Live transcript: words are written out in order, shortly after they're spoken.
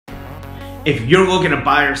If you're looking to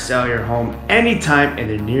buy or sell your home anytime in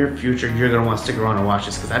the near future, you're gonna want to stick around and watch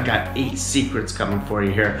this because I've got 8 secrets coming for you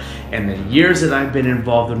here. And the years that I've been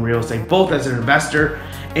involved in real estate, both as an investor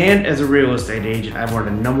and as a real estate agent, I've learned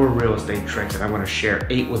a number of real estate tricks, and I'm gonna share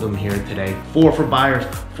 8 with them here today. 4 for buyers,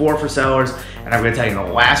 4 for sellers, and I'm gonna tell you the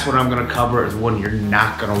last one I'm gonna cover is one you're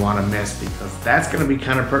not gonna wanna miss, because that's gonna be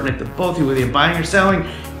kind of pertinent to both of you, whether you're buying or selling.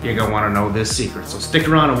 You're gonna wanna know this secret. So stick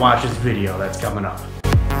around and watch this video that's coming up.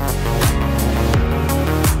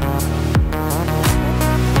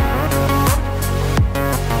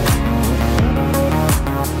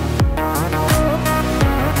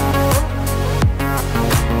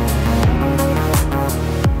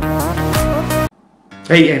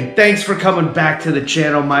 Hey, and thanks for coming back to the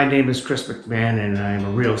channel. My name is Chris McMahon, and I'm a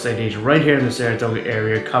real estate agent right here in the Saratoga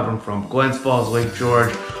area, covering from Glens Falls, Lake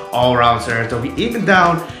George, all around Saratoga, even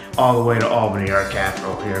down all the way to Albany, our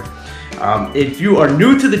capital here. If you are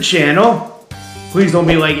new to the channel, please don't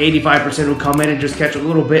be like 85% who come in and just catch a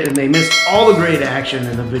little bit and they miss all the great action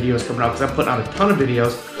in the videos coming out, because I'm putting out a ton of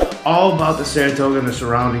videos all about the Saratoga and the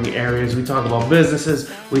surrounding areas. We talk about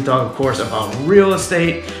businesses, we talk of course about real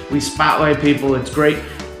estate, we spotlight people. It's great.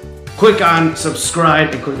 Click on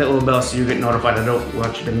subscribe and click that little bell so you get notified. I don't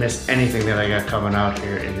want you to miss anything that I got coming out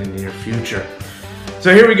here in the near future.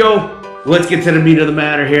 So here we go. Let's get to the meat of the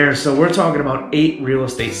matter here. So we're talking about 8 real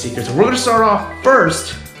estate secrets. And we're gonna start off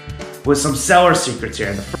first with some seller secrets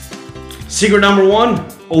here. Secret number 1,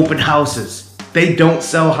 open houses. They don't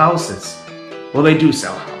sell houses. Well, they do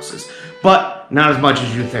sell houses, but not as much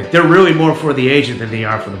as you think. They're really more for the agent than they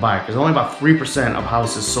are for the buyer, because only about 3% of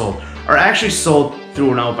houses sold are actually sold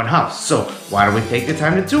through an open house. So why do we take the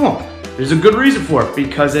time to do them? There's a good reason for it,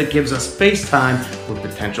 because it gives us face time with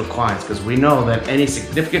potential clients, because we know that any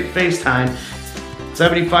significant face time,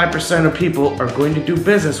 75% of people are going to do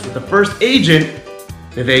business with the first agent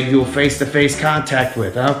that they do face-to-face contact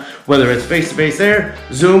with, whether it's face-to-face there,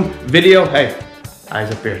 Zoom, video. Hey, eyes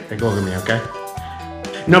up here, take a look at me, okay?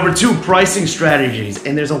 Number 2, pricing strategies.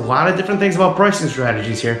 And there's a lot of different things about pricing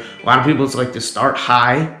strategies here. A lot of people just like to start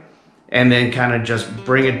high and then kind of just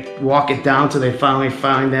walk it down till they finally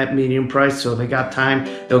find that medium price. So they got time,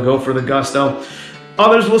 they'll go for the gusto.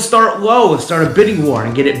 Others will start low and start a bidding war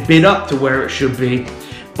and get it bid up to where it should be.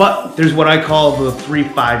 But there's what I call the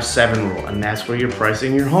 3-5-7 rule, and that's where you're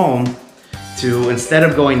pricing your home to, instead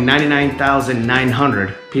of going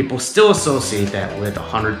 $99,900, people still associate that with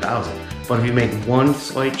 $100,000. But if you make one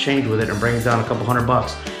slight change with it and bring it down a couple $100,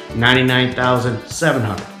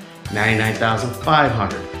 $99,700,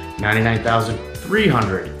 $99,500,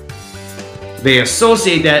 $99,300. They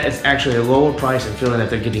associate that as actually a lower price and feeling that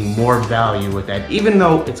they're getting more value with that, even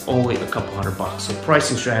though it's only a couple $100. So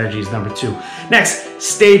pricing strategy is number 2. Next,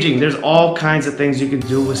 staging. There's all kinds of things you can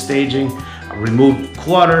do with staging. Remove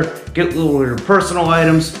clutter, get little bit of personal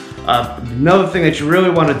items. Another thing that you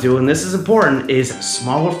really want to do, and this is important, is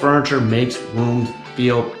smaller furniture makes rooms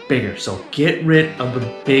feel bigger. So get rid of the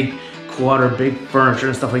big clutter, big furniture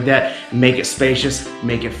and stuff like that. Make it spacious,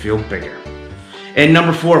 make it feel bigger. And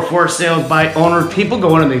number 4, for sales by owner. People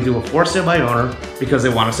go in and they do a for sale by owner because they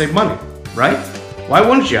want to save money, right? Why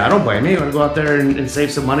wouldn't you? I don't blame you. You want to go out there and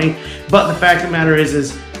save some money. But the fact of the matter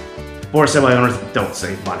is for sale by owners don't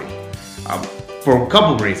save money. For a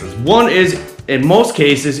couple of reasons. One is, in most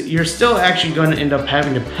cases, you're still actually going to end up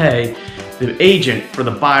having to pay the agent for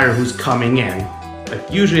the buyer who's coming in. Like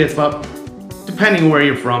usually it's about, depending where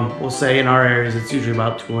you're from, we'll say in our areas it's usually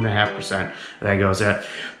about 2.5% that goes there.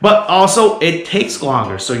 But also it takes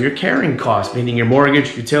longer, so your carrying costs, meaning your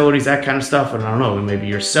mortgage, utilities, that kind of stuff, and I don't know, maybe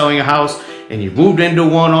you're selling a house and you moved into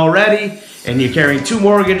one already and you're carrying 2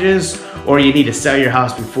 mortgages, or you need to sell your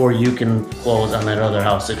house before you can close on that other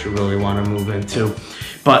house that you really want to move into.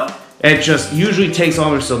 But it just usually takes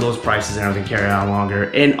longer, so those prices and everything carry on longer.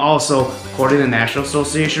 And also, according to the National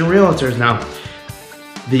Association of Realtors now,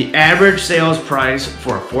 the average sales price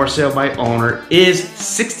for a for sale by owner is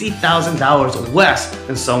 $60,000 less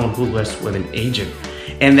than someone who lists with an agent.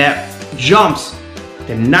 And that jumps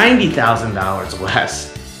to $90,000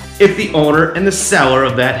 less if the owner and the seller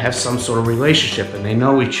of that have some sort of relationship and they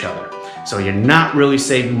know each other. So you're not really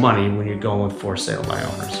saving money when you're going with for sale by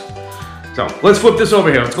owners. So let's flip this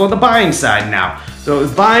over here. Let's go to the buying side now. So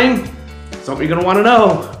buying, something you're gonna wanna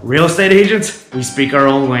know. Real estate agents, we speak our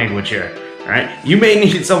own language here. All right? You may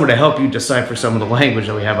need someone to help you decipher some of the language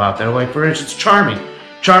that we have out there. Like for instance, charming.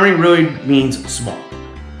 Charming really means small.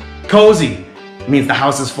 Cozy means the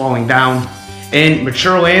house is falling down. And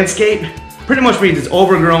mature landscape pretty much means it's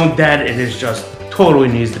overgrown, dead, and it's just totally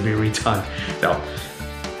needs to be redone. So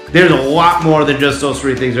There's a lot more than just those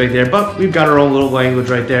 3 things right there, but we've got our own little language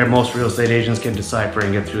right there. Most real estate agents can decipher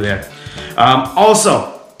and get through there.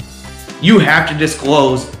 Also, you have to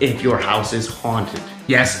disclose if your house is haunted.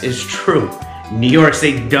 Yes, it's true. New York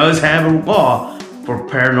State does have a law for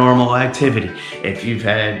paranormal activity.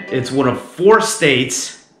 It's one of 4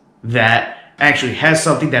 states that actually has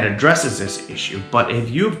something that addresses this issue. But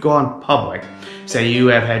if you've gone public, say you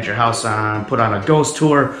have had your house put on a ghost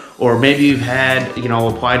tour, or maybe you've had,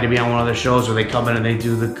 applied to be on one of the shows where they come in and they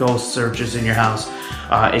do the ghost searches in your house.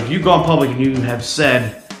 If you've gone public and you have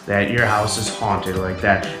said that your house is haunted like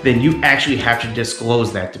that, then you actually have to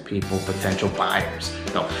disclose that to people, potential buyers.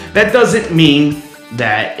 No, that doesn't mean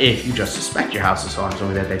that if you just suspect your house is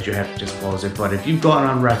haunted, that you have to disclose it. But if you've gone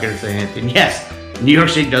on record saying it, then yes, New York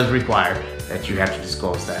State does require that you have to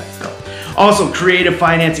disclose that. So, also, creative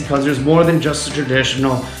financing, because there's more than just a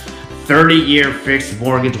traditional 30-year fixed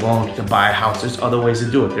mortgage loan to buy a house. There's other ways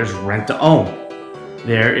to do it. There's rent to own.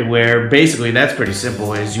 Where basically that's pretty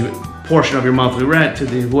simple. Is you portion of your monthly rent to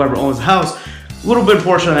whoever owns the house. A little bit of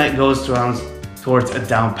portion of that goes towards a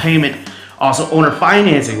down payment. Also, owner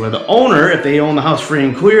financing, where the owner, if they own the house free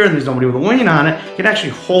and clear and there's nobody with a lien on it, can actually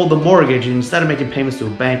hold the mortgage, and instead of making payments to a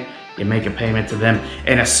bank, you make a payment to them.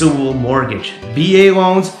 An assumable mortgage. VA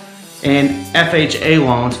loans and FHA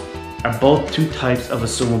loans are both 2 types of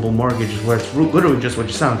assumable mortgages, where it's literally just what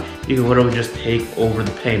you sound. You can literally just take over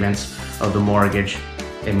the payments of the mortgage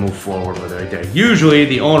and move forward with it right there. Usually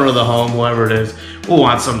the owner of the home, whoever it is, will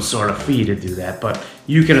want some sort of fee to do that, but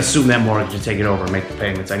you can assume that mortgage and take it over and make the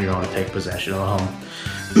payments on your own and take possession of the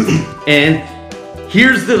home. And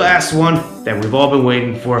here's the last one that we've all been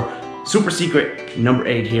waiting for. Super secret number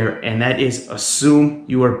 8 here, and that is assume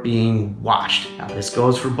you are being watched. Now this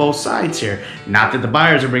goes for both sides here. Not that the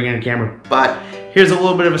buyers are bringing a camera, but here's a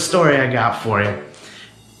little bit of a story I got for you. A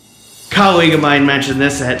colleague of mine mentioned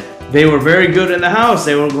this, that they were very good in the house.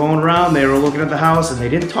 They were going around, they were looking at the house, and they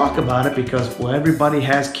didn't talk about it because, well, everybody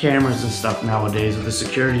has cameras and stuff nowadays with the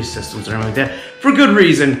security systems and everything like that, for good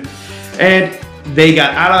reason. And they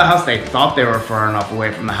got out of the house. They thought they were far enough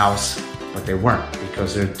away from the house, but they weren't,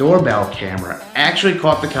 because their doorbell camera actually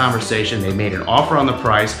caught the conversation. They made an offer on the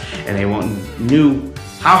price, and they knew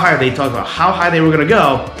how high, they talked about how high they were gonna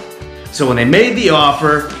go. So when they made the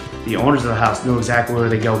offer, the owners of the house knew exactly where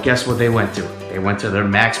they go. Guess what they went to? They went to their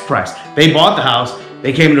max price. They bought the house,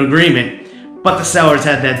 they came to agreement, but the sellers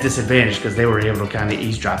had that disadvantage because they were able to kind of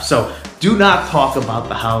eavesdrop. So do not talk about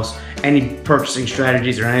the house, any purchasing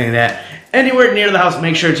strategies or any of that, anywhere near the house.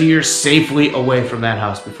 Make sure you're safely away from that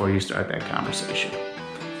house before you start that conversation.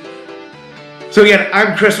 So again,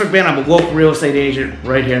 I'm Chris McMahon. I'm a local real estate agent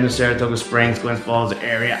right here in the Saratoga Springs, Glens Falls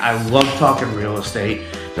area. I love talking real estate.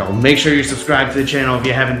 So make sure you're subscribed to the channel if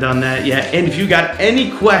you haven't done that yet. And if you got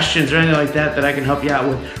any questions or anything like that that I can help you out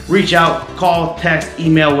with, reach out, call, text,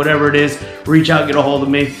 email, whatever it is. Reach out, get a hold of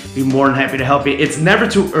me. Be more than happy to help you. It's never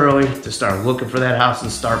too early to start looking for that house and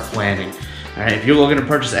start planning. All right, if you're looking to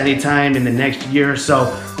purchase anytime in the next year or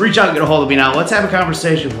so, reach out, get a hold of me now. Let's have a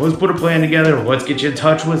conversation. Let's put a plan together. Let's get you in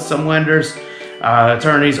touch with some lenders,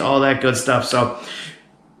 attorneys, all that good stuff. So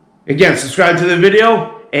again, subscribe to the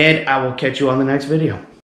video, and I will catch you on the next video.